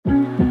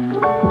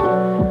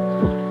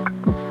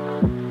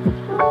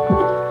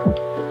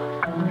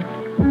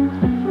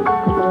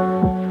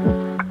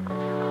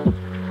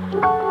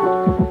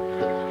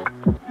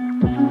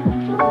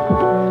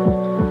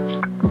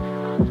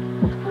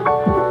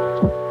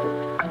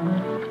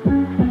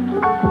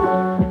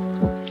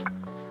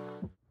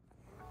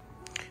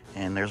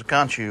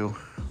aren't you?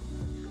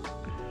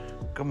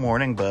 Good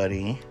morning,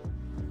 buddy.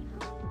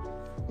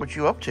 What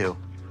you up to?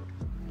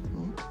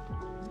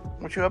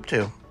 What you up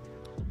to?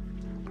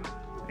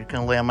 You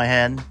gonna lay on my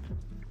head?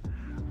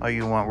 Oh,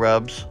 you want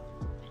rubs?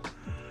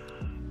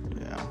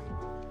 Yeah.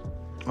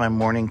 My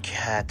morning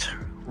cat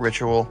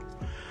ritual.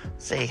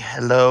 Say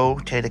hello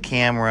to the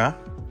camera.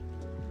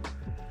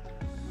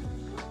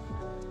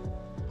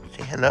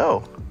 Say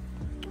hello.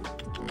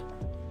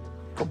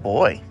 Good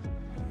boy.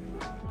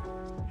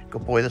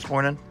 Good boy this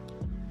morning.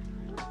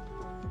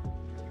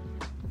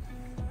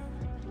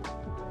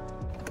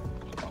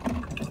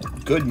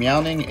 Good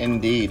meowing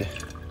indeed.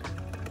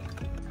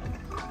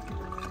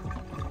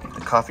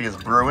 The coffee is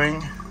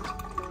brewing.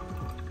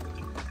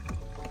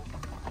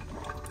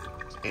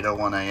 It's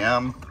 8:01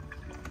 a.m.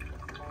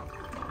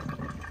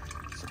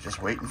 So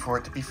just waiting for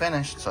it to be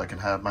finished so I can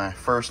have my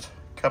first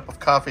cup of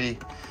coffee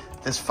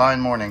this fine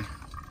morning.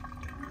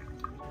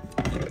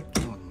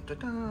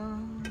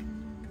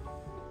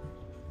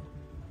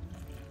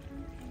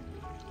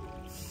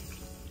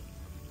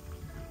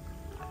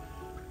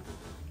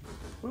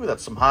 Ooh,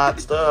 that's some hot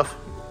stuff.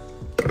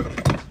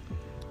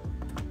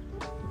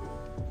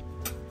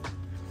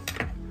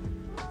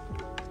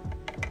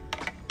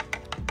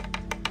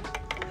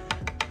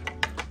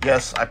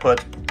 Yes, I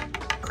put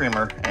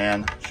creamer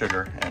and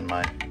sugar in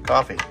my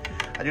coffee.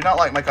 I do not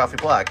like my coffee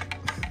black.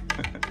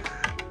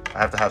 I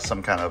have to have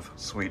some kind of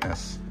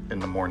sweetness in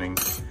the morning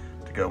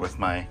to go with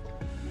my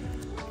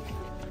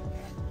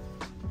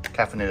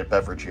caffeinated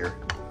beverage here.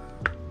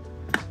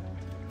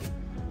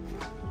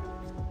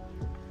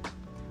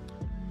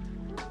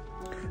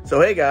 So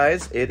hey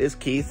guys, it is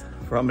Keith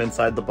from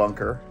Inside the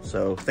Bunker.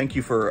 So thank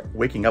you for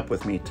waking up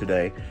with me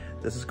today.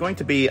 This is going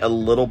to be a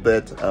little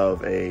bit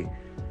of a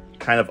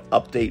kind of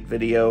update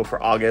video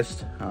for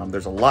August.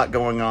 There's a lot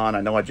going on. I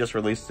know I just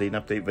released an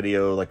update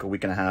video like a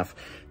week and a half,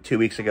 2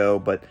 weeks ago,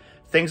 but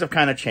things have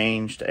kind of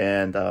changed,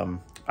 and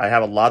I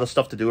have a lot of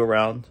stuff to do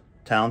around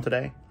town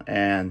today,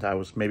 and I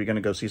was maybe going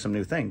to go see some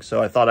new things.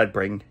 So I thought I'd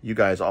bring you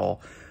guys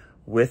all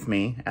with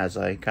me as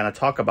I kind of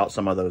talk about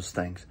some of those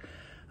things.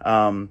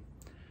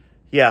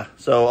 Yeah,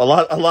 so a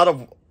lot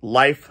of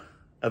life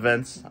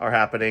events are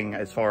happening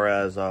as far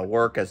as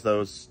work. As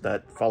those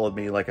that followed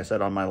me, like I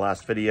said on my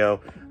last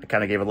video, I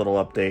kind of gave a little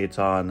update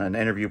on an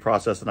interview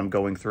process that I'm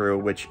going through,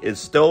 which is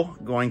still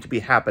going to be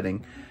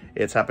happening.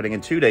 It's happening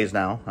in 2 days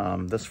now,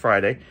 this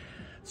Friday.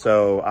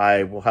 So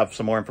I will have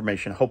some more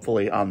information,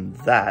 hopefully, on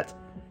that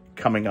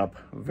coming up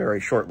very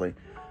shortly.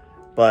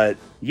 But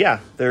yeah,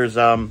 there's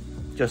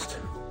just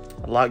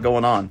a lot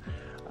going on.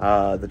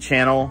 The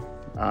channel,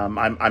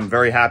 I'm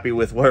very happy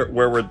with where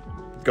we're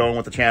going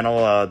with the channel.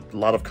 A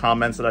lot of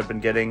comments that I've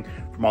been getting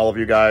from all of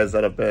you guys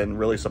that have been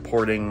really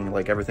supporting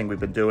like everything we've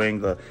been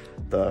doing. The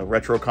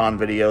RetroCon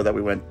video that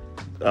we went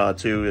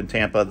to in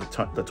Tampa,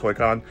 the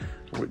ToyCon,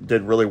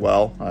 did really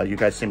well. You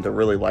guys seem to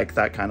really like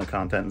that kind of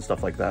content and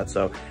stuff like that.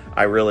 So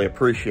I really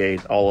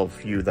appreciate all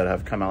of you that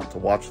have come out to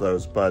watch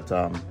those. But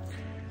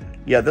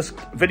yeah, this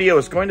video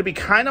is going to be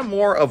kind of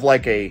more of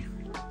like a,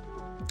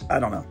 I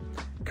don't know,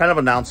 kind of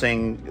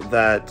announcing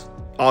that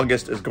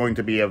August is going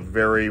to be a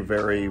very,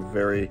 very,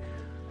 very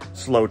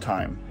slow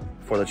time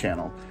for the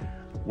channel.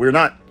 We're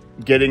not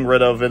getting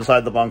rid of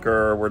Inside the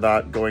Bunker. We're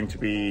not going to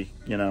be,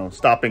 you know,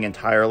 stopping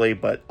entirely,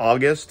 but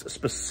August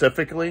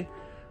specifically,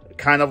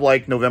 kind of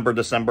like November,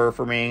 December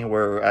for me,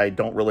 where I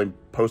don't really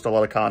post a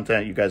lot of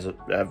content. You guys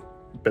have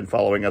been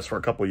following us for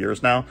a couple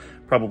years now,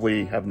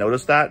 probably have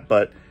noticed that,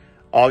 but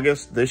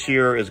August this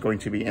year is going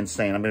to be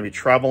insane. I'm going to be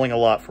traveling a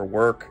lot for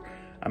work.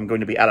 I'm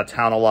going to be out of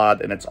town a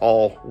lot, and it's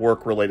all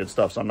work-related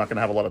stuff, so I'm not going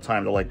to have a lot of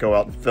time to like go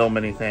out and film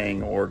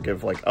anything or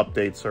give like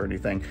updates or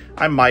anything.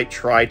 I might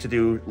try to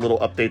do little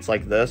updates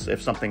like this if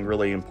something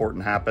really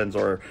important happens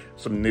or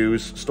some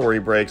news story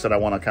breaks that I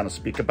want to kind of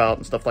speak about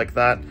and stuff like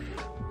that.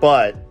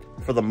 But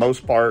for the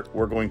most part,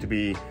 we're going to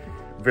be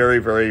very,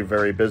 very,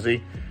 very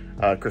busy.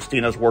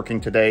 Christina's working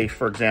today,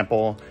 for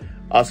example.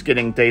 Us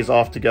getting days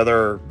off together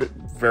are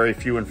very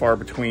few and far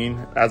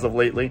between as of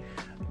lately.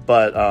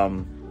 But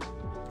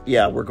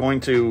yeah, we're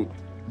going to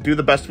do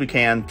the best we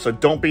can. So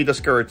don't be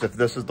discouraged if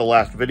this is the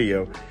last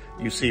video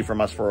you see from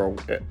us for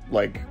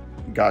like,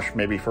 gosh,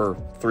 maybe for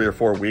 3 or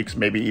 4 weeks,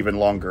 maybe even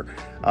longer.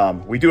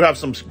 We do have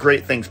some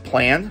great things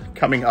planned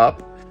coming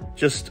up.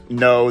 Just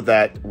know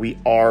that we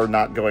are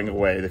not going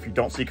away. If you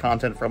don't see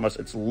content from us,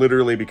 it's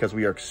literally because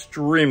we are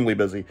extremely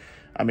busy.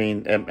 I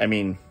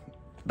mean,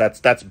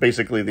 that's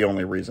basically the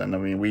only reason. I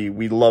mean,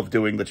 we love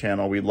doing the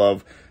channel. We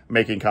love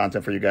making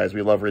content for you guys.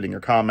 We love reading your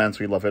comments.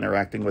 We love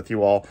interacting with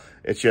you all.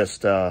 It's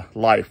just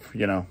life,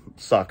 you know,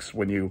 sucks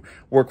when you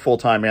work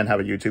full-time and have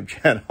a YouTube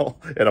channel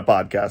and a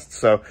podcast.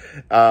 So,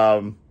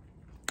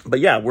 but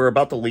yeah, we're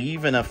about to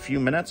leave in a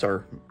few minutes,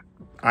 or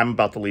I'm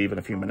about to leave in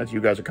a few minutes.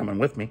 You guys are coming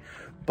with me,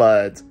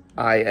 but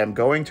I am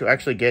going to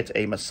actually get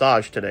a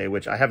massage today,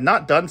 which I have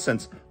not done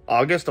since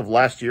August of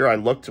last year. I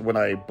looked when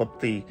I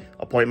booked the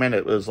appointment.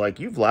 It was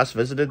like, you've last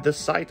visited this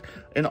site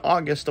in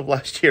August of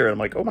last year. And I'm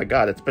like, oh my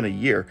God, it's been a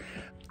year.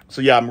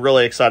 So yeah, I'm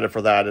really excited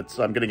for that.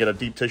 I'm going to get a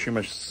deep tissue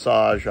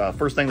massage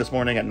first thing this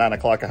morning at 9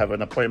 o'clock. I have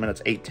an appointment.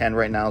 It's 8:10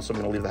 right now, so I'm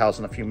going to leave the house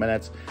in a few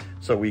minutes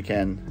so we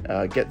can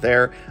get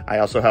there. I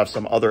also have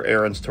some other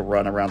errands to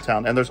run around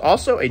town. And there's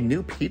also a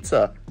new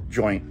pizza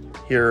joint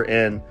here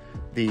in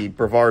the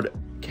Brevard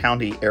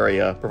County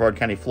area, Brevard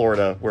County,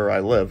 Florida, where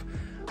I live.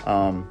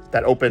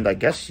 That opened, I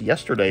guess,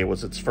 yesterday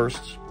was its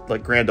first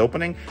grand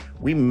opening.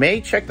 We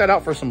may check that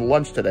out for some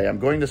lunch today. I'm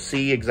going to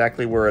see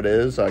exactly where it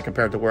is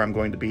compared to where I'm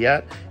going to be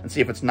at, and see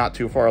if it's not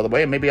too far out of the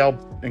way, and maybe I'll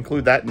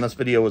include that in this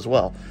video as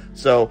well.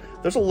 So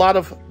there's a lot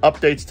of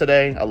updates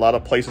today, a lot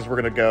of places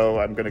we're going to go.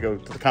 I'm going to go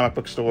to the comic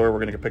book store. We're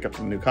going to go pick up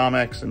some new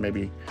comics and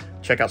maybe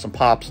check out some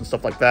pops and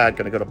stuff like that.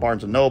 Going to go to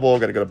Barnes & Noble,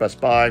 going to go to Best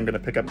Buy. I'm going to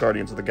pick up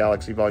Guardians of the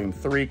Galaxy Volume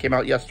 3, came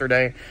out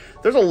yesterday.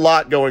 There's a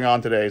lot going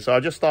on today, so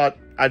I just thought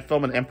I'd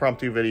film an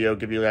impromptu video,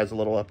 give you guys a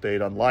little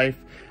update on life,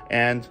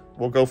 and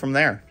we'll go from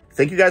there.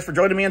 Thank you guys for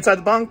joining me inside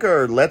the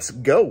bunker. Let's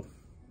go.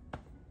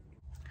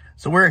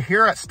 So we're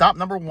here at stop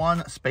number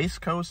 1, Space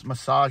Coast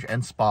Massage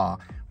and Spa,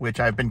 which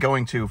I've been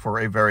going to for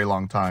a very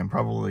long time,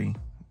 probably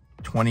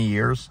 20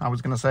 years, I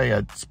was going to say.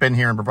 It's been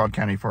here in Brevard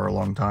County for a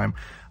long time.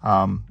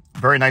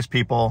 Very nice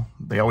people.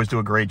 They always do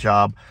a great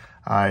job.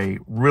 I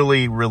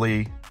really,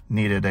 really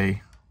needed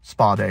a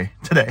spa day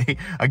today,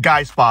 a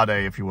guy spa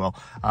day, if you will.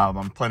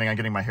 I'm planning on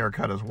getting my hair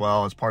cut as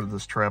well as part of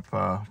this trip,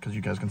 because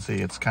you guys can see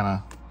it's kind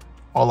of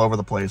all over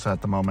the place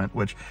at the moment,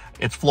 which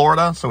it's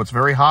Florida, so it's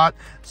very hot.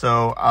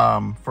 So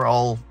for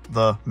all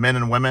the men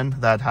and women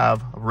that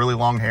have really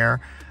long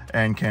hair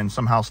and can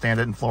somehow stand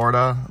it in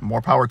Florida,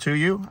 more power to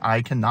you.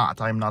 I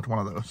cannot. I'm not one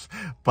of those.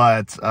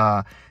 But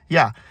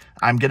yeah,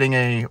 I'm getting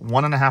a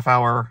 1.5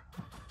 hour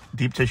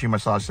deep tissue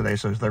massage today.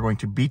 So they're going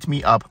to beat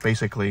me up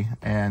basically.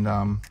 And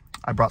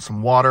I brought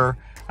some water.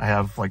 I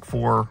have like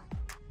 4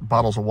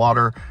 bottles of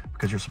water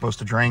because you're supposed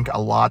to drink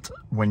a lot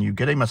when you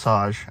get a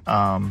massage,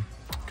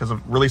 because it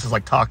releases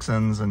like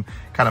toxins and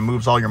kind of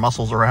moves all your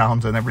muscles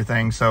around and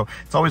everything. So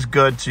it's always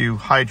good to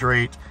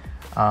hydrate,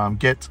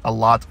 get a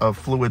lot of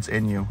fluids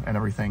in you and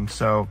everything.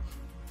 So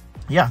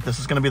yeah, this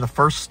is going to be the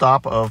first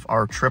stop of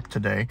our trip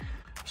today.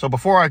 So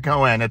before I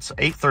go in, it's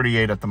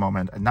 8:38 at the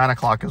moment. At 9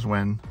 o'clock is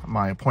when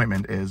my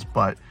appointment is,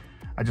 but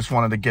I just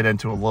wanted to get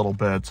into a little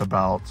bit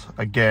about,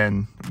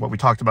 again, what we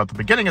talked about at the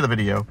beginning of the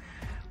video,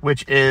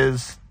 which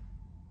is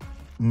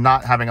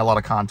not having a lot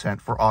of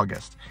content for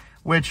August,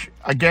 which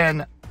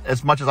again,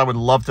 as much as I would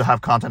love to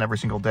have content every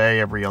single day,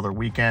 every other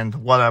weekend,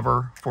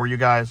 whatever for you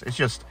guys, it's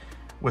just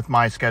with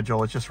my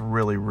schedule, it's just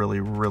really, really,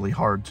 really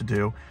hard to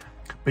do.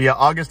 But yeah,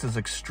 August is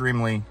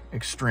extremely,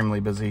 extremely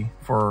busy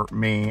for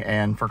me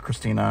and for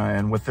Christina.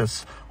 And with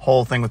this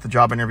whole thing with the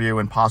job interview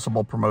and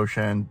possible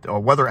promotion, or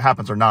whether it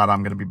happens or not,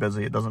 I'm going to be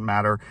busy. It doesn't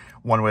matter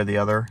one way or the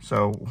other.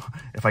 So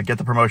if I get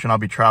the promotion, I'll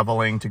be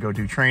traveling to go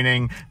do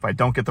training. If I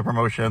don't get the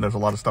promotion, there's a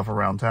lot of stuff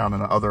around town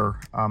and other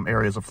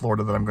areas of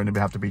Florida that I'm going to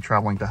have to be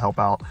traveling to help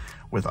out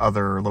with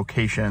other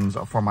locations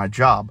for my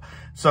job.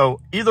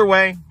 So either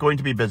way, going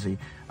to be busy.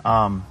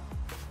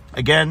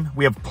 Again,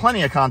 we have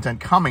plenty of content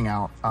coming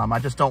out. I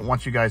just don't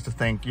want you guys to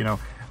think, you know,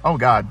 oh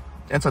God,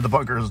 Inside the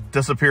Bunker is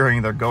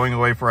disappearing. They're going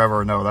away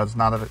forever. No, that's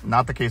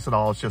not the case at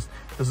all. It's just,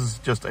 this is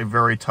just a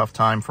very tough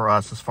time for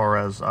us as far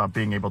as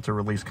being able to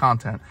release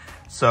content.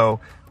 So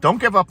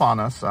don't give up on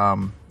us.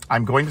 I'm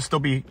going to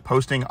still be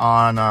posting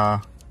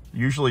on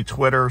usually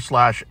Twitter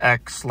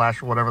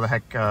 /X/ whatever the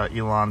heck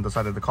Elon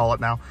decided to call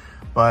it now.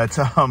 But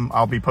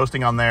I'll be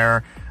posting on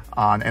there,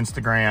 on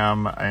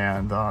Instagram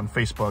and on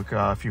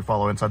Facebook, if you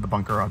follow Inside the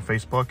Bunker on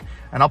Facebook.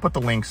 And I'll put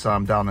the links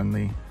down in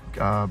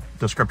the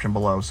description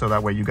below, so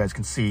that way you guys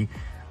can see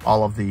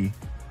all of the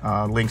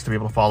links to be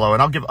able to follow.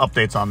 And I'll give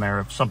updates on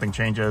there if something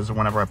changes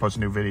whenever I post a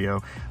new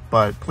video.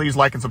 But please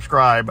like and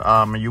subscribe.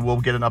 You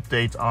will get an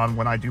update on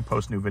when I do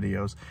post new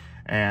videos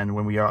and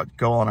when we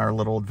go on our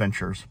little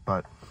adventures.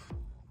 But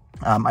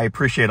I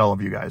appreciate all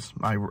of you guys.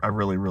 I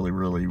really, really,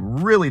 really,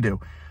 really do.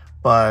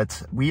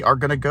 But we are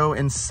going to go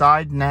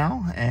inside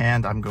now,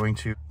 and I'm going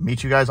to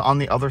meet you guys on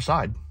the other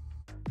side.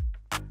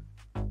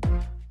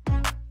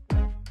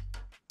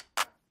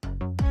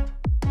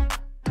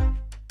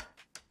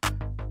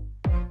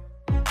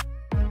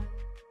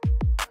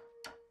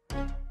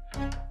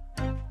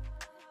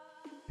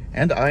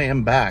 And I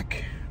am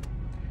back.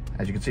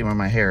 As you can see by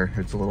my hair,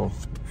 it's a little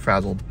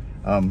frazzled.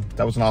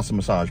 That was an awesome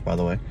massage, by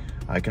the way.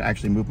 I can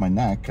actually move my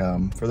neck.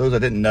 For those that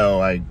didn't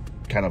know, I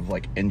kind of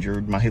like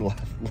injured my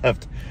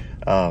left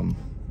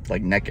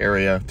like neck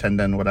area,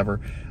 tendon, whatever.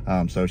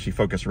 So she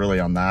focused really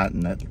on that,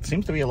 and it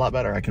seems to be a lot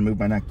better. I can move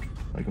my neck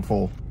like a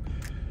full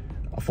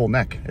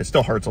neck. It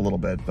still hurts a little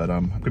bit, but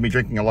I'm gonna be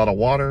drinking a lot of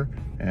water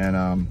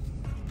and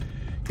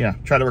yeah,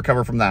 try to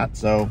recover from that.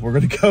 So we're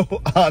gonna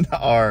go on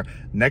our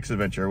next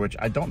adventure, which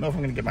I don't know if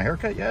I'm gonna get my hair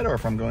cut yet or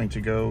if I'm going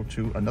to go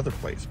to another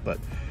place, but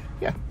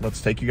yeah,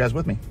 let's take you guys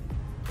with me.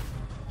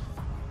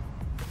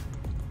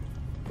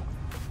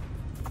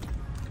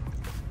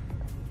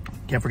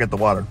 Can't forget the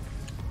water.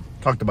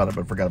 Talked about it,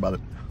 but forgot about it.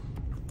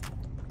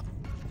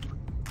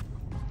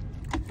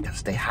 Gotta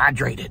stay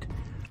hydrated.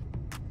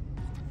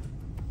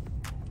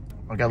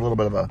 I got a little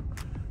bit of a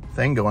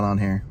thing going on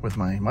here with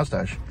my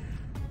mustache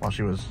while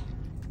she was,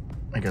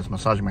 I guess,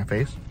 massaging my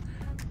face.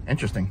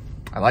 Interesting.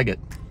 I like it.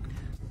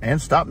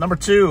 And stop number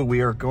 2,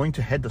 we are going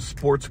to head to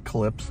Sports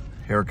Clips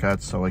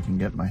Haircuts so I can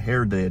get my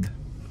hair did,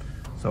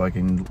 so I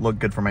can look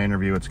good for my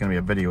interview. It's going to be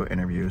a video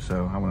interview,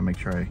 so I want to make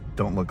sure I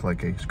don't look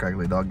like a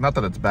scraggly dog. Not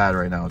that it's bad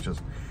right now, it's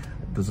just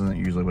this isn't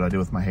usually what I do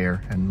with my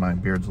hair, and my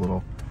beard's a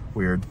little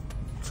weird.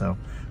 So,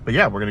 but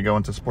yeah, we're going to go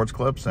into Sports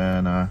Clips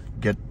and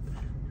get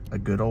a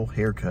good old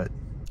haircut.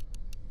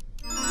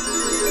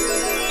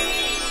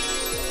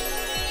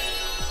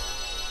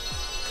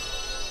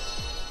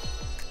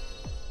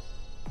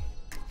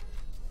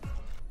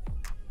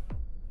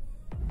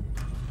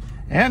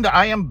 And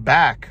I am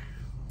back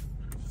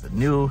with a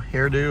new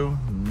hairdo,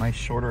 nice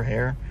shorter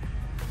hair.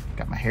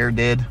 Got my hair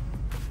did.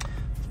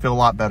 Feel a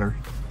lot better.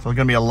 So it's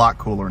gonna be a lot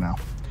cooler now.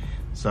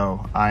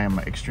 So I am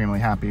extremely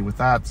happy with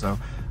that. So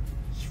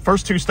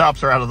first 2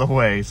 stops are out of the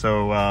way.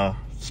 So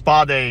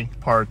spa day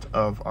part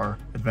of our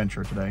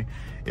adventure today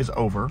is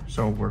over.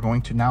 So we're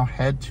going to now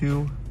head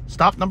to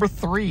stop number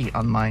 3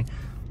 on my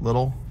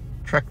little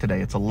trek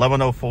today. It's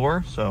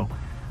 11:04, so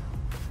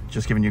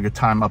just giving you a good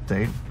time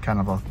update, kind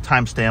of a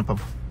timestamp of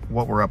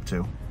what we're up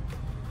to.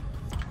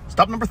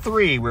 Stop number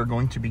 3, we're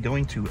going to be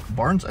going to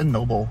Barnes &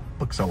 Noble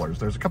booksellers.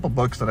 There's a couple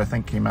books that I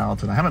think came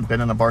out, and I haven't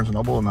been in a Barnes &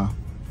 Noble in a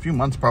few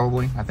months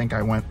probably. I think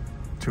I went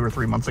 2 or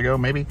 3 months ago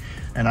maybe,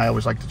 and I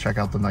always like to check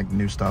out the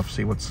new stuff,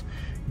 see what's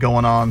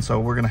going on. So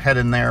we're gonna head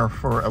in there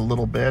for a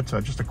little bit,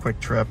 just a quick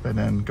trip, and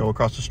then go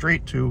across the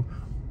street to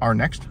our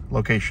next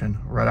location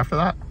right after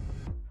that.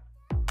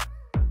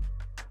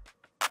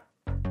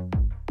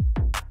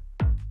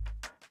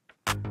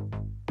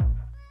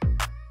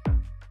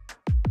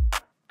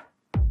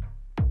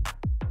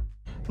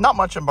 Not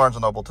much in Barnes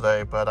 & Noble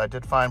today, but I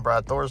did find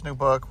Brad Thor's new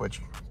book,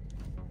 which,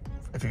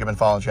 if you've been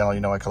following the channel, you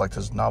know I collect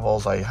his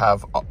novels. I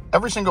have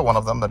every single one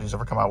of them that he's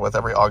ever come out with.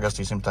 Every August,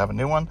 he seems to have a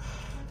new one.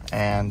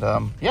 And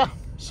yeah,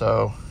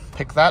 so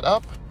pick that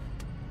up.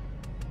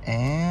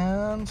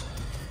 And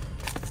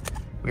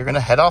we're going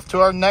to head off to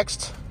our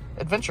next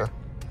adventure.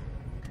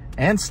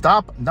 And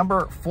stop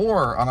number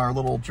 4 on our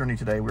little journey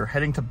today. We're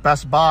heading to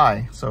Best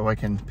Buy so I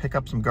can pick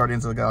up some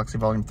Guardians of the Galaxy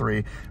Volume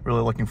 3.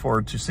 Really looking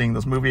forward to seeing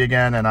this movie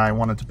again, and I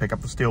wanted to pick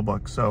up the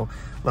Steelbook. So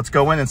let's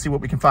go in and see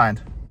what we can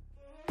find.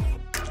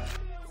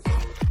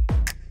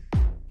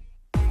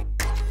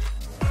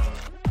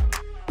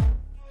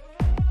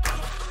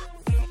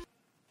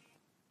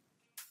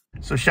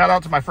 So shout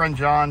out to my friend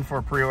John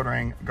for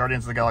pre-ordering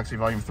Guardians of the Galaxy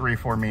Volume 3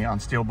 for me on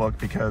Steelbook,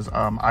 because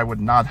I would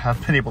not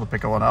have been able to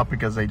pick one up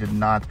because they did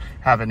not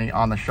have any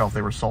on the shelf.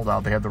 They were sold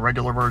out. They had the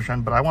regular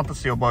version, but I want the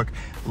Steelbook.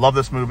 Love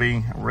this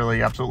movie.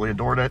 Really absolutely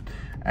adored it,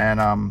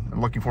 and I'm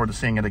looking forward to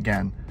seeing it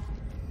again.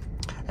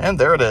 And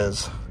there it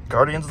is.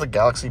 Guardians of the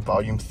Galaxy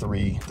Volume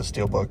 3, the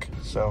Steelbook.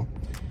 So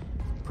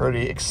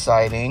pretty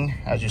exciting.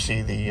 As you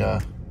see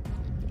the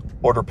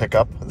order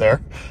pickup there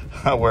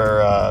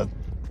where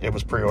it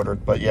was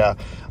pre-ordered. But yeah,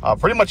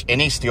 pretty much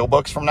any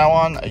Steelbooks from now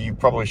on, you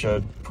probably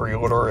should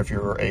pre-order if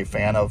you're a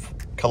fan of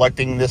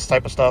collecting this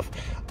type of stuff.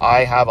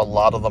 I have a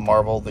lot of the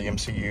Marvel, the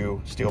MCU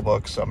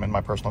Steelbooks in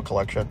my personal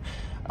collection.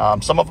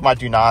 Some of them I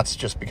do not,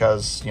 just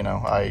because, you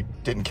know, I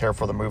didn't care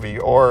for the movie,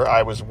 or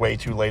I was way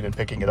too late in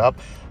picking it up.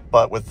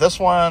 But with this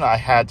one, I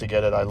had to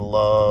get it. I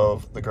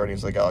love the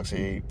Guardians of the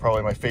Galaxy,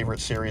 probably my favorite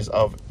series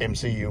of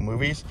MCU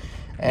movies.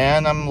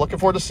 And I'm looking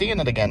forward to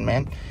seeing it again,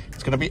 man.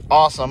 It's going to be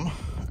awesome.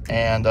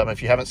 And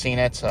if you haven't seen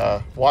it,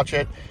 watch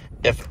it.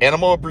 If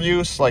animal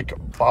abuse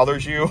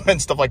bothers you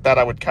and stuff like that,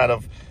 I would kind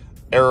of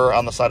err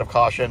on the side of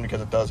caution, because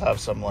it does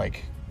have some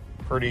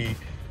pretty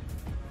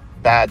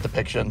bad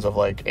depictions of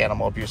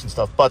animal abuse and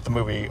stuff. But the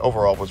movie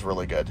overall was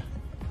really good.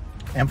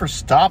 And for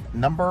stop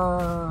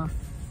number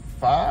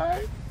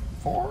 5,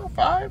 4,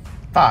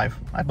 5,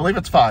 I believe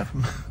it's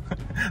 5.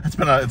 It's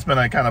been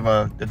a kind of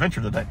a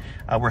adventure today.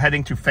 We're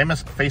heading to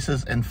Famous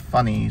Faces and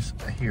Funnies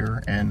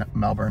here in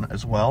Melbourne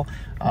as well.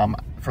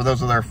 For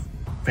those of their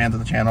fans of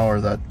the channel or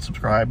that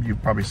subscribe,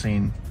 you've probably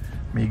seen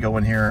me go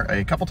in here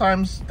a couple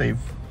times. They've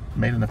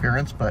made an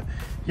appearance, but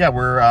yeah,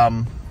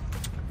 we're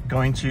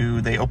going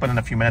to, they open in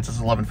a few minutes. It's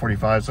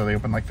 11:45, so they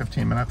open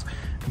 15 minutes.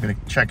 I'm gonna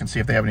check and see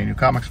if they have any new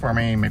comics for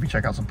me, maybe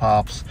check out some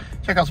pops,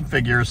 check out some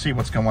figures, see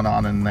what's going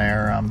on in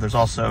there. There's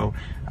also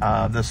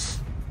this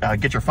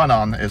Get Your Fun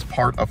On is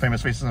part of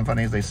Famous Faces and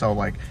Funnies. They sell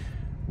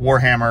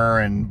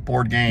Warhammer and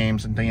board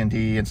games and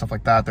D&D and stuff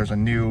like that. There's a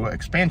new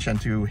expansion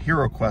to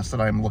Hero Quest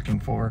that I'm looking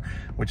for,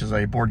 which is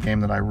a board game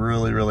that I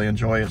really, really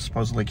enjoy. It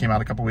supposedly came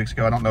out a couple weeks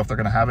ago. I don't know if they're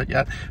going to have it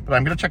yet, but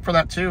I'm going to check for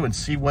that too and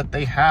see what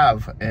they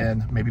have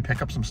and maybe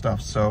pick up some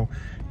stuff. So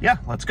yeah,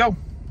 let's go.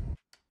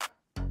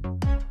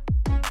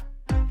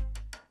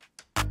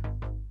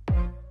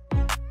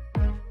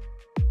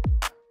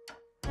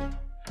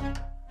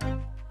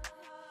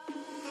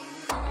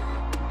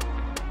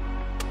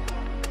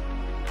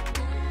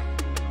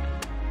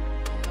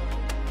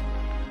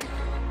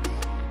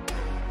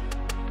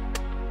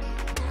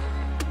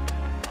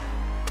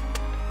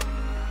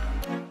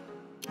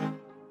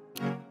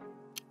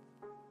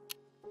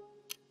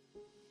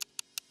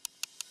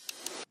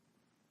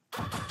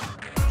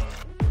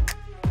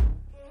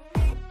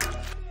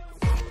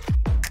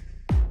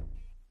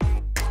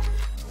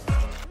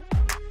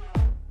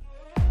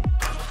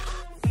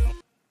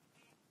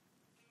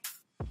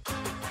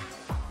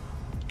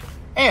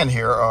 And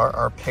here are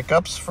our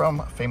pickups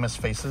from Famous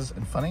Faces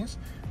and Funnies.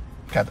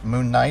 Got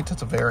Moon Knight.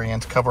 It's a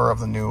variant cover of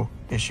the new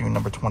issue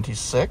number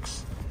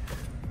 26.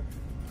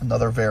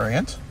 Another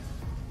variant.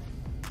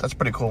 That's a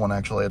pretty cool one,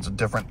 actually. It's a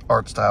different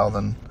art style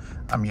than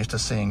I'm used to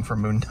seeing for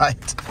Moon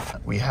Knight.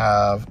 We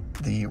have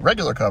the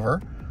regular cover,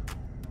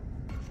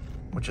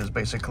 which is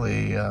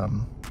basically, you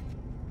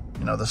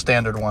know, the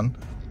standard one.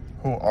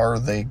 Who are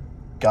they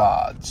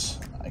gods?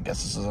 I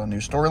guess this is a new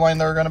storyline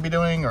they're going to be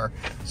doing or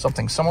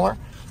something similar.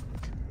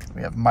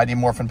 We have Mighty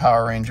Morphin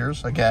Power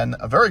Rangers. Again,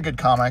 a very good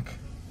comic.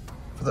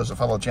 For those that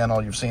follow the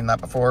channel, you've seen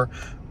that before.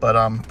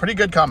 But pretty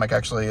good comic,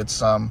 actually. It's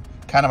kind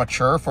of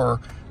mature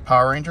for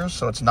Power Rangers,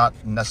 so it's not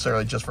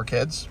necessarily just for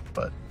kids,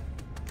 but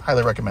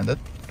highly recommended.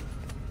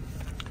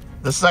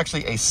 This is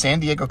actually a San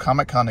Diego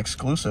Comic-Con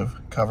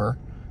exclusive cover,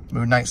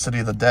 Moon Knight City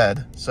of the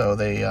Dead. So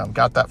they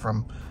got that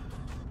from,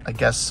 I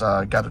guess,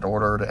 got it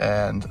ordered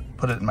and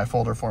put it in my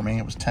folder for me.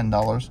 It was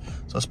 $10,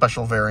 so a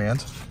special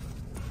variant.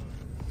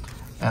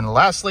 And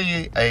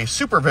lastly, a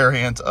super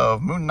variant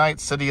of Moon Knight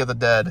City of the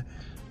Dead.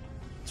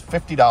 It's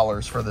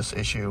 $50 for this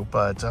issue,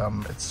 but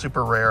it's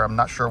super rare. I'm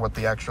not sure what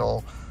the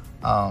actual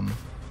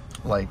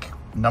like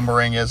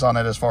numbering is on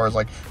it as far as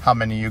like how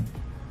many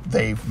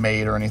they've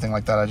made or anything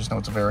like that. I just know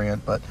it's a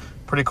variant, but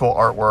pretty cool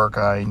artwork.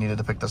 I needed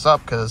to pick this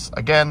up because,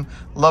 again,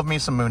 love me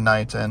some Moon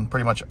Knight and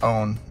pretty much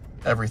own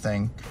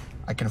everything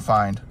I can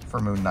find for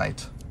Moon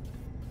Knight.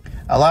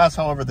 Alas,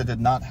 however, they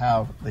did not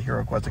have the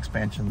Hero Quest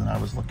expansion that I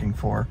was looking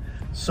for,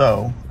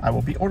 so I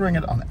will be ordering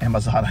it on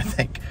Amazon, I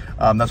think.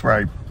 That's where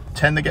I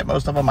tend to get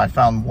most of them. I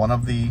found one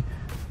of the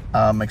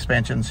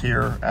expansions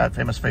here at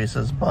Famous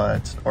Faces,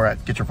 or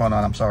at Get Your Phone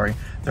On, I'm sorry.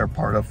 They're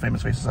part of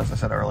Famous Faces, as I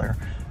said earlier.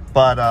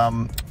 But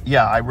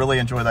yeah, I really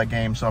enjoy that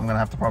game, so I'm gonna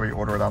have to probably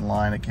order it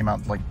online. It came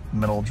out like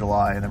middle of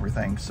July and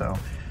everything. So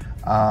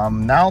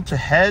now to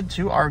head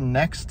to our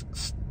next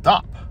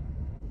stop.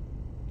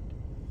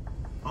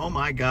 Oh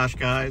my gosh,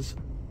 guys,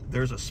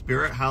 there's a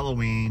Spirit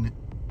Halloween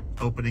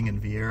opening in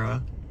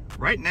Viera,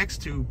 right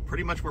next to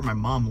pretty much where my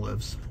mom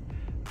lives.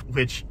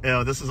 Which,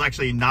 this is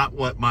actually not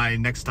what my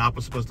next stop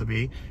was supposed to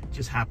be. It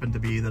just happened to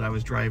be that I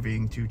was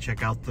driving to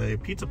check out the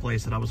pizza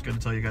place that I was going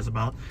to tell you guys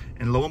about.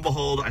 And lo and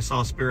behold, I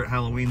saw a Spirit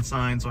Halloween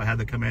sign, so I had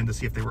to come in to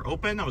see if they were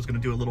open. I was going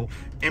to do a little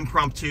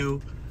impromptu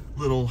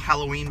little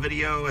Halloween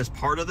video as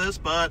part of this,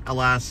 but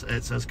alas,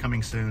 it says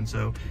coming soon.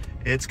 So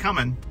it's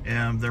coming,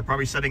 and they're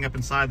probably setting up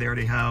inside. They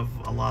already have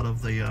a lot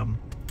of the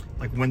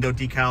like window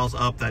decals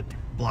up that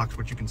blocks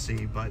what you can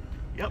see, but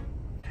yep.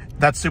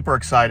 That's super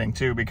exciting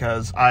too,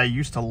 because I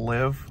used to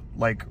live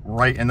like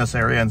right in this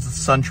area, in the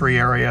Suntree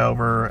area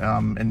over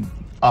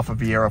off of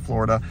Viera,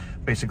 Florida.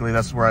 Basically,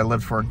 that's where I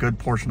lived for a good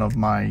portion of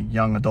my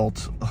young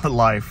adult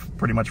life,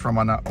 pretty much from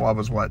when I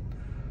was, what,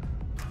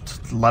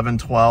 11,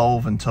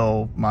 12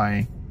 until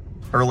my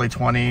early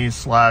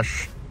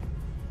 20s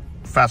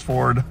 / fast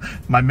forward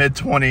my mid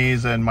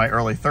 20s and my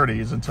early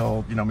 30s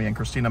until, you know, me and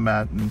Christina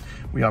met and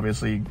we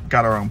obviously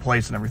got our own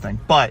place and everything.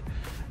 But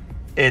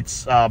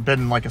it's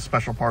been like a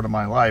special part of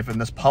my life. And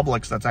this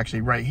Publix that's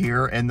actually right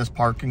here in this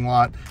parking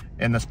lot,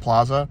 in this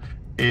plaza,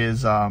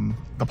 is the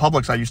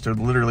Publix I used to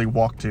literally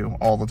walk to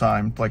all the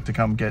time, like to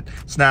come get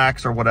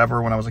snacks or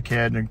whatever when I was a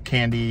kid, and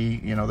candy.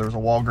 You know, there was a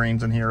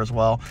Walgreens in here as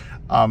well.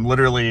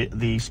 Literally,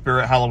 the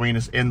Spirit Halloween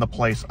is in the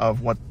place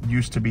of what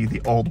used to be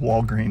the old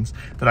Walgreens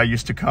that I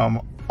used to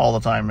come all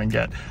the time and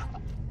get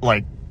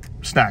like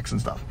snacks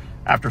and stuff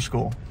after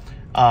school.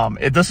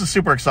 This is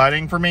super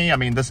exciting for me. I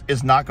mean, this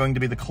is not going to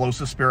be the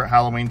closest Spirit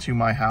Halloween to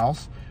my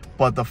house,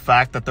 but the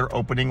fact that they're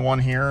opening one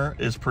here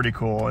is pretty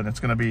cool. And it's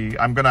going to be,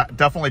 I'm going to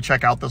definitely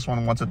check out this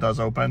one once it does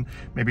open,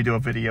 maybe do a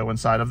video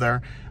inside of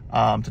there,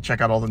 to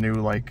check out all the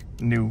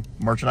new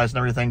merchandise and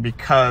everything,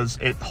 because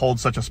it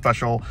holds such a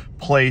special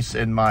place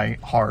in my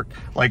heart.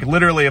 Like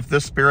literally, if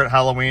this Spirit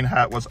Halloween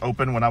was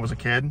open when I was a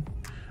kid,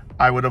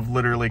 I would have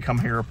literally come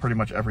here pretty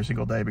much every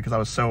single day because I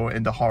was so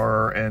into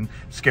horror and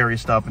scary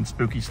stuff and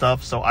spooky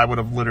stuff. So I would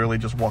have literally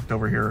just walked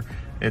over here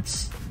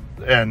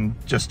and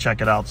just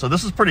check it out. So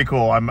this is pretty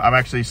cool. I'm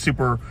actually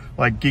super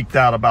like geeked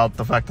out about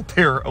the fact that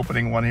they're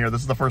opening one here. This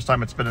is the first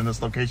time it's been in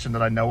this location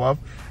that I know of.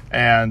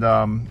 And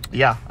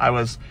yeah, I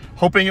was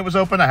hoping it was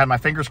open. I had my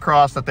fingers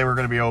crossed that they were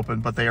going to be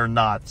open, but they are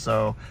not.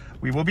 So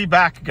we will be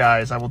back,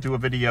 guys. I will do a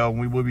video and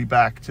we will be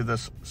back to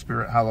this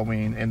Spirit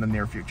Halloween in the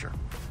near future.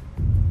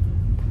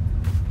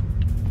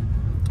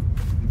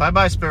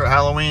 Bye-bye, Spirit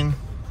Halloween.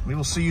 We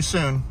will see you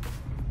soon.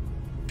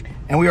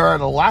 And we are at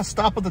the last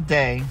stop of the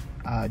day,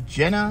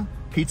 Genna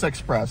Pizza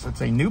Express. It's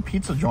a new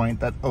pizza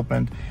joint that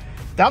opened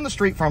down the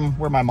street from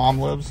where my mom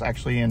lives,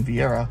 actually in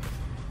Viera.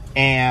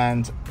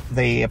 And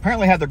they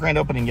apparently had their grand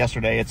opening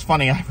yesterday. It's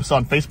funny, I was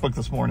on Facebook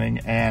this morning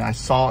and I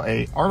saw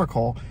an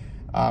article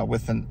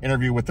with an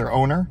interview with their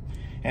owner.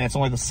 And it's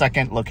only the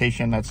second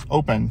location that's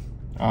open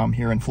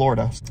here in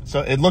Florida. So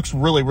it looks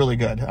really, really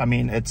good. I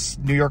mean, it's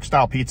New York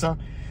style pizza.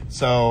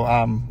 So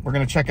we're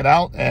going to check it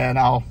out and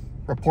I'll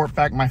report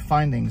back my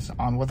findings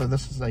on whether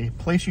this is a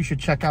place you should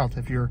check out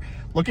if you're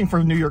looking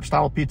for New York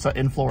style pizza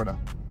in Florida.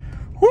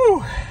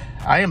 Whew,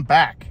 I am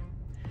back.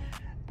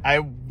 I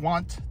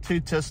want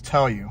to just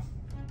tell you,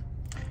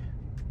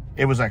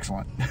 it was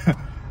excellent.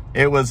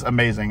 It was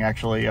amazing,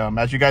 actually.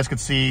 As you guys could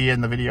see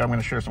in the video, I'm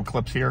going to share some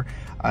clips here.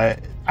 I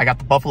got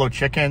the buffalo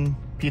chicken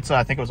pizza.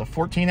 I think it was a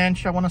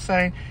 14-inch, I want to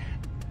say.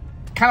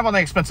 Kind of on the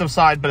expensive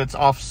side, but it's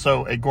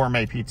also a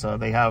gourmet pizza.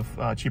 They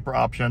have cheaper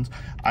options.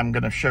 I'm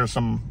going to share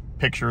some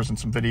pictures and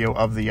some video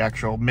of the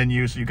actual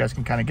menu so you guys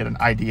can kind of get an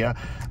idea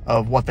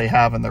of what they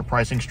have and their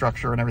pricing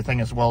structure and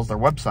everything, as well as their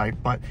website.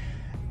 But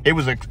it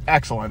was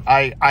excellent.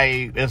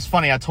 It's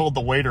funny, I told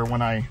the waiter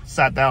when I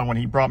sat down, when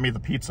he brought me the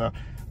pizza,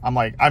 I'm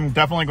like, I'm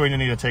definitely going to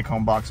need a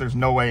take-home box. There's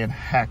no way in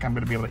heck I'm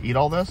going to be able to eat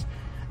all this.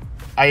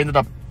 I ended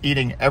up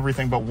eating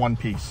everything but one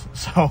piece.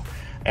 So,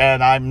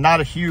 and I'm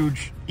not a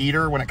huge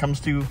eater when it comes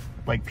to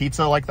like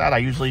pizza like that. I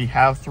usually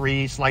have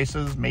 3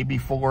 slices, maybe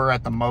 4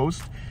 at the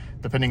most,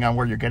 depending on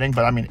where you're getting.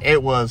 But I mean,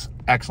 it was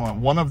excellent.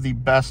 One of the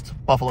best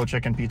buffalo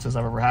chicken pizzas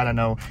I've ever had. I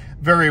know,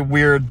 very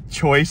weird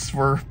choice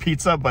for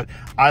pizza, but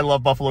I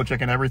love buffalo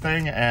chicken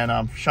everything.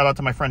 And shout out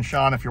to my friend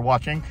Sean, if you're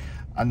watching,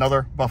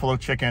 another buffalo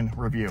chicken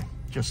review.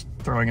 Just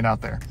throwing it out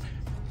there.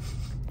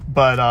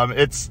 But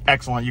it's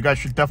excellent. You guys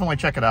should definitely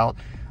check it out.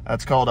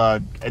 It's called,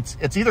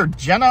 it's either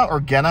Genna or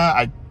Genna.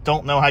 I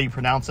don't know how you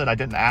pronounce it. I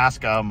didn't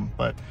ask,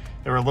 but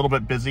they were a little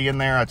bit busy in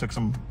there. I took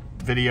some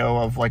video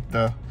of like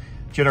the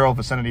general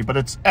vicinity, but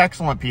it's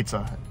excellent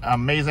pizza.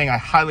 Amazing. I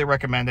highly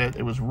recommend it.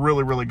 It was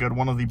really, really good.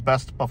 One of the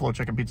best buffalo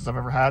chicken pizzas I've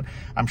ever had.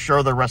 I'm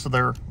sure the rest of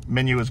their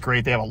menu is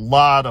great. They have a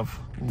lot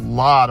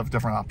of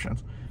different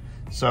options.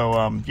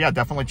 So yeah,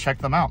 definitely check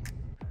them out.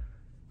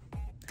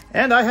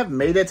 And I have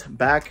made it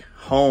back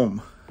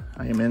home.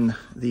 I am in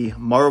the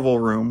Marvel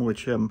room,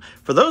 which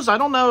for those, I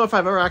don't know if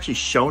I've ever actually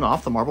shown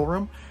off the Marvel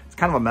room. It's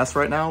kind of a mess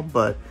right now,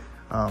 but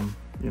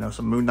you know,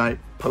 some Moon Knight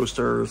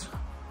posters,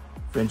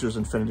 Avengers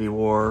Infinity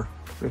War.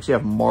 We actually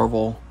have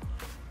Marvel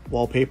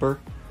wallpaper,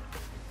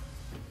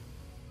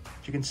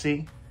 as you can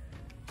see.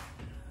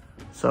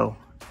 So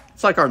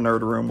it's like our nerd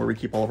room where we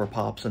keep all of our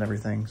pops and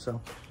everything. So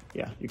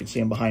yeah, you can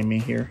see them behind me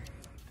here.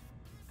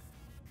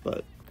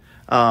 But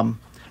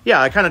yeah,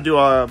 I kind of do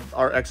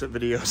our exit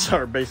videos,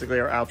 or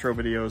basically our outro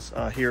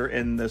videos here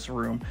in this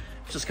room.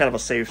 It's just kind of a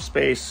safe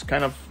space,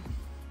 kind of,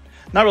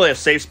 not really a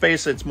safe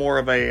space, it's more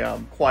of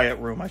a quiet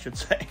room, I should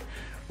say,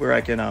 where I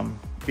can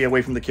be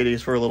away from the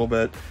kiddies for a little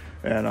bit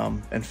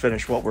and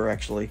finish what we're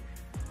actually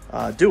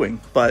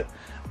doing. But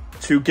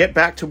to get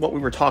back to what we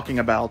were talking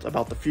about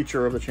the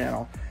future of the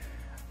channel,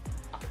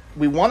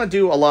 we want to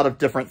do a lot of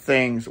different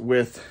things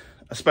with,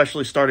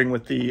 especially starting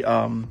with the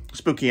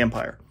Spooky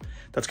Empire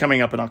that's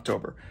coming up in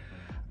October.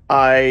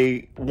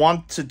 I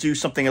want to do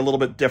something a little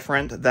bit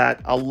different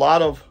that a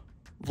lot of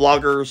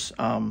vloggers,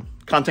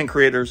 content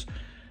creators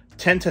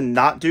tend to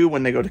not do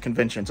when they go to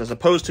conventions, as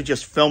opposed to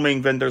just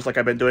filming vendors like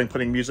I've been doing,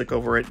 putting music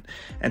over it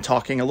and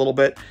talking a little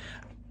bit.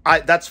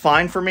 That's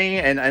fine for me,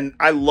 and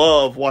I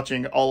love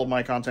watching all of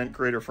my content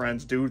creator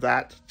friends do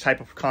that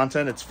type of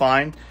content. It's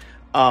fine.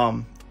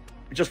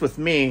 Just with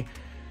me,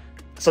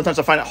 sometimes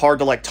I find it hard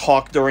to like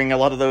talk during a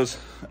lot of those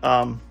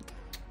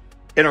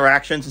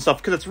interactions and stuff,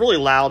 because it's really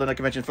loud in a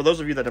convention. For those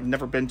of you that have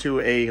never been to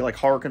a like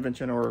horror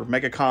convention or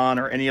MegaCon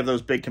or any of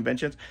those big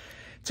conventions,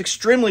 it's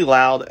extremely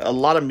loud, a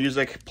lot of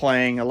music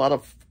playing, a lot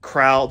of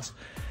crowds.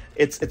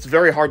 It's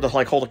very hard to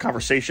like hold a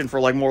conversation for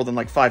like more than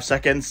like 5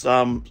 seconds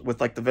with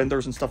like the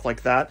vendors and stuff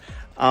like that.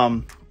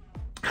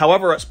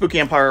 However, at Spooky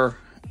Empire,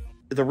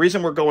 the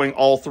reason we're going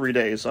all 3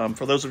 days,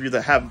 for those of you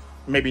that have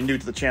maybe new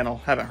to the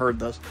channel, haven't heard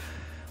this,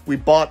 we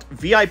bought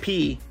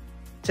VIP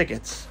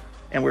tickets,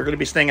 and we're going to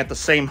be staying at the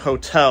same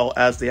hotel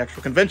as the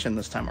actual convention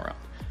this time around.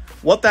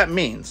 What that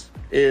means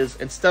is,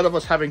 instead of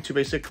us having to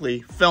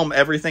basically film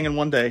everything in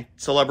one day,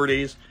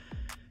 celebrities,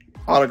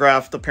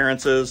 autographed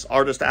appearances,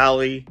 artist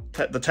alley,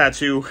 the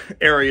tattoo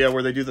area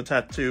where they do the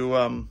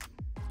tattoo,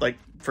 like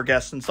for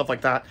guests and stuff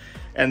like that,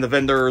 and the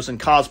vendors and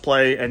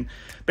cosplay, and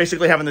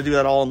basically having to do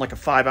that all in like a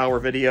 5-hour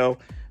video,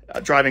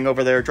 driving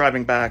over there,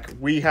 driving back,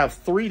 we have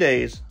 3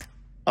 days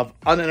of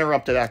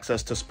uninterrupted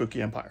access to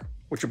Spooky Empire,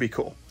 which would be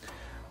cool.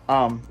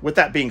 With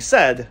that being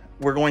said,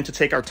 we're going to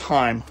take our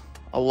time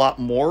a lot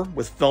more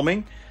with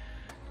filming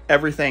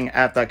everything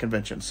at that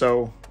convention.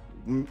 So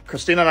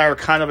Christina and I are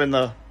kind of in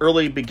the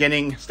early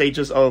beginning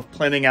stages of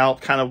planning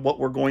out kind of what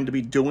we're going to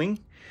be doing,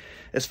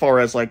 as far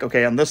as like,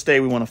 okay, on this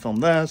day we want to film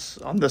this,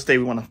 on this day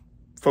we want to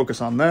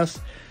focus on this.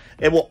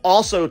 It will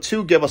also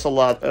too give us a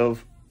lot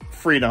of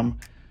freedom.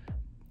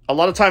 A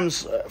lot of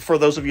times, for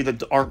those of you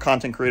that aren't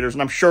content creators,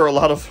 and I'm sure a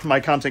lot of my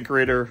content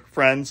creator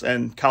friends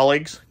and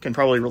colleagues can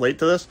probably relate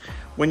to this,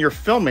 when you're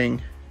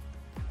filming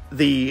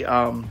the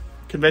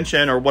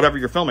convention or whatever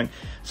you're filming,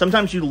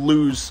 sometimes you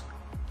lose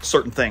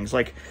certain things.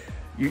 Like,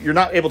 you're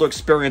not able to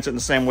experience it in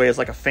the same way as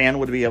like a fan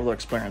would be able to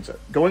experience it.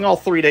 Going all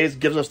 3 days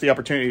gives us the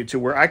opportunity to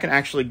where I can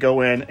actually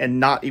go in and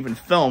not even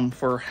film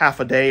for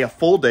half a day, a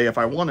full day if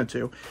I wanted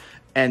to,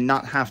 and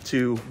not have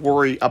to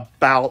worry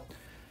about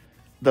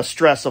the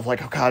stress of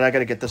like, oh God, I got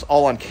to get this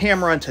all on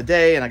camera and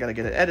today, and I got to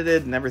get it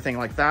edited and everything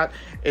like that.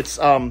 It's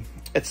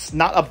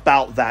not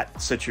about that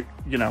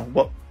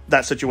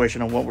that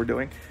situation and what we're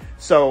doing.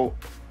 So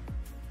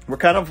we're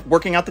kind of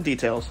working out the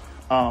details.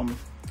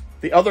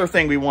 The other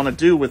thing we want to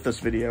do with this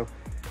video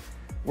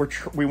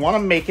we want to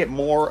make it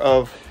more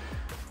of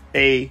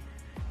a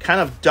kind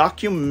of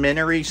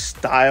documentary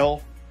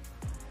style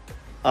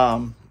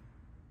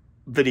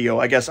video,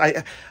 I guess.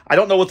 I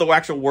don't know what the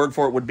actual word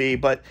for it would be,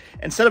 but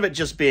instead of it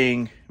just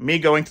being me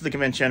going to the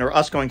convention or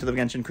us going to the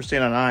convention,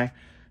 Christina and I,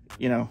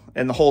 you know,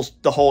 and the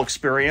whole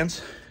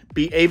experience,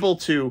 be able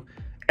to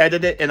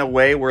edit it in a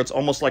way where it's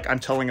almost like I'm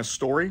telling a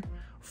story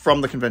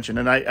from the convention.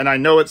 And I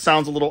know it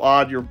sounds a little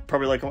odd. You're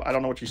probably like, oh, I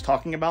don't know what she's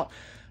talking about.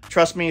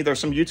 Trust me, there's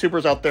some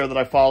YouTubers out there that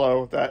I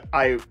follow that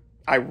I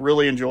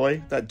really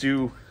enjoy that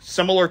do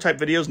similar type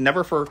videos,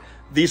 never for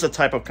these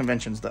type of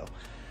conventions though.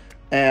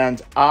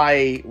 And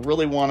I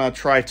really want to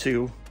try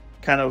to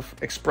kind of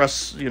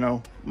express, you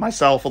know,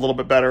 myself a little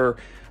bit better,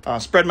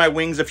 spread my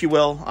wings, if you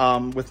will,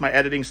 with my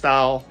editing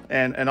style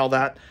and all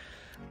that.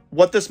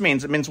 What this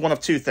means, it means one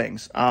of two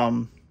things.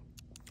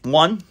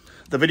 One,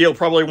 the video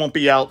probably won't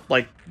be out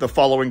like the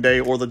following day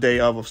or the day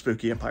of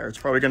Spooky Empire. It's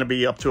probably going to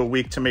be up to a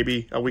week to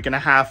maybe a week and a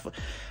half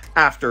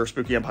after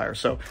Spooky Empire.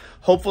 So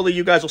hopefully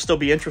you guys will still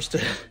be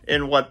interested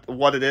in what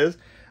it is.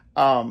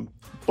 And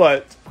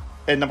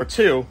number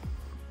two,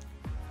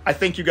 I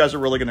think you guys are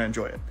really going to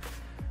enjoy it.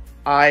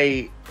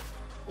 I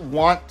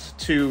want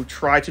to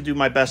try to do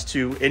my best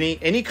to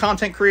any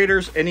content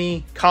creators,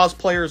 any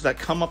cosplayers that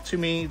come up to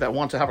me that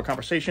want to have a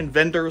conversation,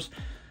 vendors,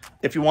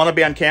 if you want to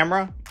be on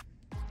camera,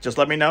 just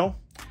let me know.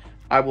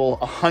 I will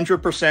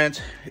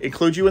 100%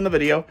 include you in the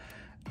video.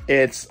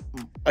 It's,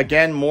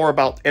 again, more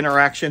about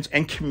interactions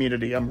and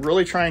community. I'm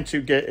really trying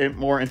to get it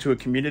more into a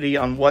community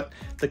on what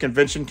the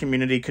convention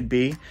community could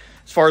be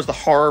as far as the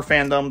horror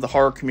fandom, the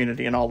horror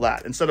community, and all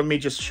that. Instead of me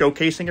just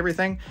showcasing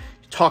everything,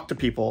 talk to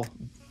people,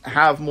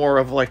 have more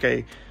of like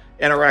a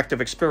interactive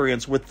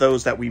experience with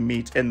those that we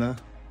meet in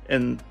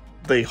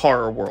the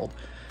horror world.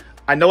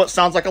 I know it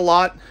sounds like a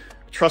lot.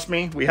 Trust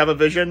me, we have a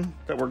vision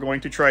that we're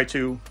going to try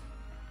to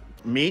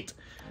meet.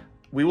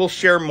 We will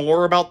share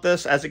more about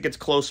this as it gets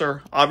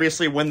closer.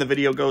 Obviously, when the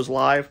video goes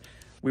live,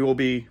 we will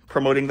be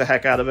promoting the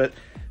heck out of it.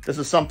 This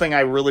is something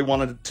I really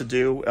wanted to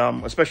do,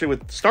 especially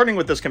starting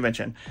with this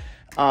convention.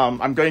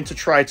 I'm going to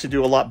try to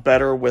do a lot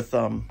better with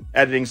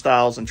editing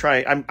styles and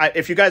try.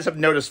 If you guys have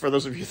noticed, for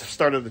those of you that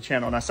started the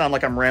channel, and I sound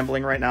like I'm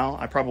rambling right now,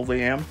 I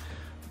probably am,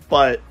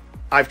 but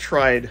I've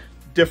tried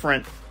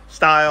different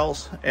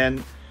styles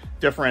and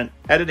different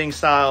editing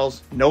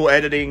styles. No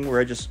editing, where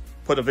I just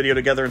put a video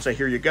together and say,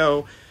 here you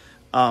go.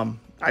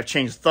 I've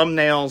changed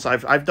thumbnails.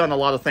 I've done a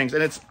lot of things,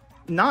 and it's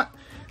not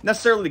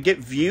necessarily to get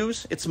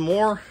views. It's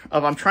more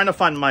of I'm trying to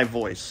find my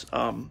voice.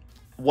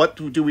 What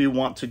do we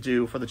want to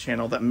do for the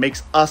channel that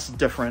makes us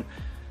different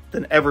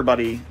than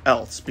everybody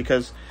else?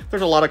 Because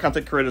there's a lot of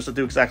content creators that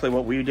do exactly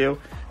what we do,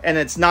 and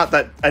it's not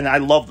that, and I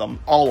love them,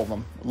 all of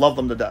them, love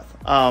them to death.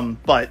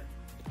 But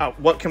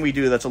what can we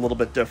do that's a little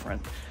bit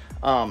different?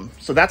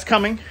 So that's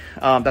coming.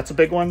 That's a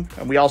big one.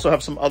 And we also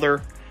have some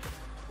other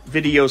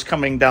videos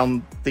coming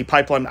down the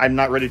pipeline I'm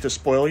not ready to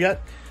spoil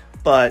yet,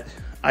 but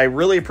I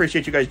really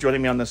appreciate you guys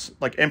joining me on this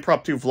like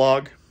impromptu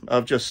vlog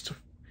of just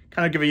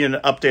kind of giving you an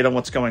update on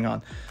what's going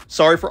on.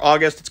 Sorry for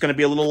August. It's going to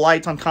be a little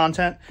light on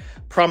content.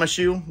 Promise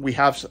you, we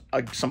have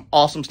some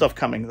awesome stuff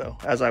coming though,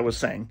 as I was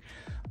saying.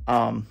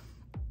 All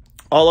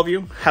of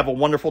you have a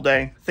wonderful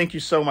day. Thank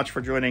you so much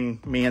for joining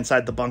me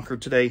inside the bunker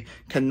today.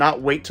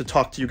 Cannot wait to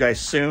talk to you guys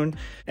soon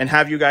and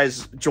have you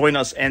guys join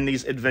us in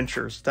these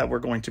adventures that we're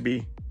going to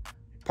be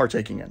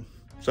partaking in.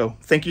 So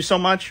thank you so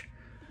much.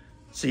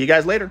 See you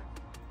guys later.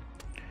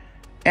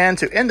 And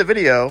to end the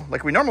video,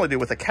 like we normally do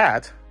with a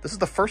cat, this is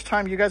the first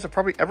time you guys have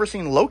probably ever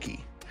seen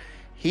Loki.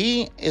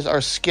 He is our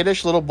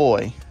skittish little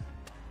boy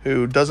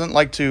who doesn't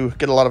like to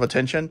get a lot of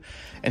attention,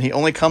 and he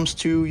only comes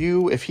to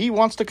you if he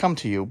wants to come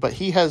to you, but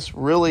he has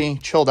really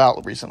chilled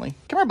out recently.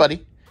 Come here,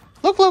 buddy.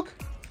 Look, look.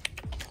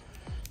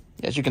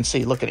 As you can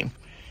see, look at him.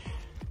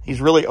 He's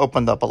really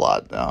opened up a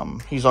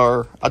lot. He's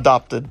our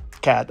adopted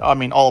cat. I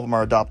mean, all of them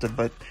are adopted,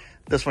 but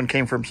this one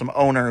came from some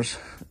owners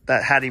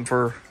that had him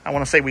for, I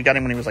want to say we got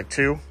him when he was like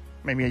 2,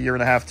 maybe a year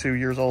and a half, 2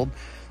 years old.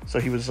 So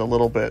he was a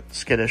little bit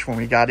skittish when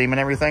we got him and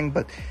everything,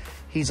 but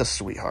he's a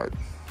sweetheart.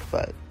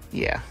 But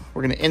yeah,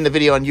 we're going to end the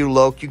video on you,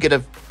 Loke. You get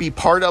to be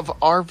part of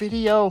our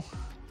video.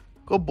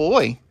 Good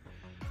boy.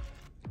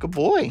 Good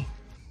boy.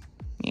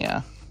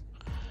 Yeah.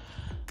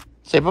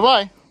 Say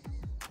bye-bye.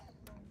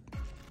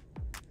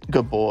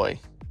 Good boy.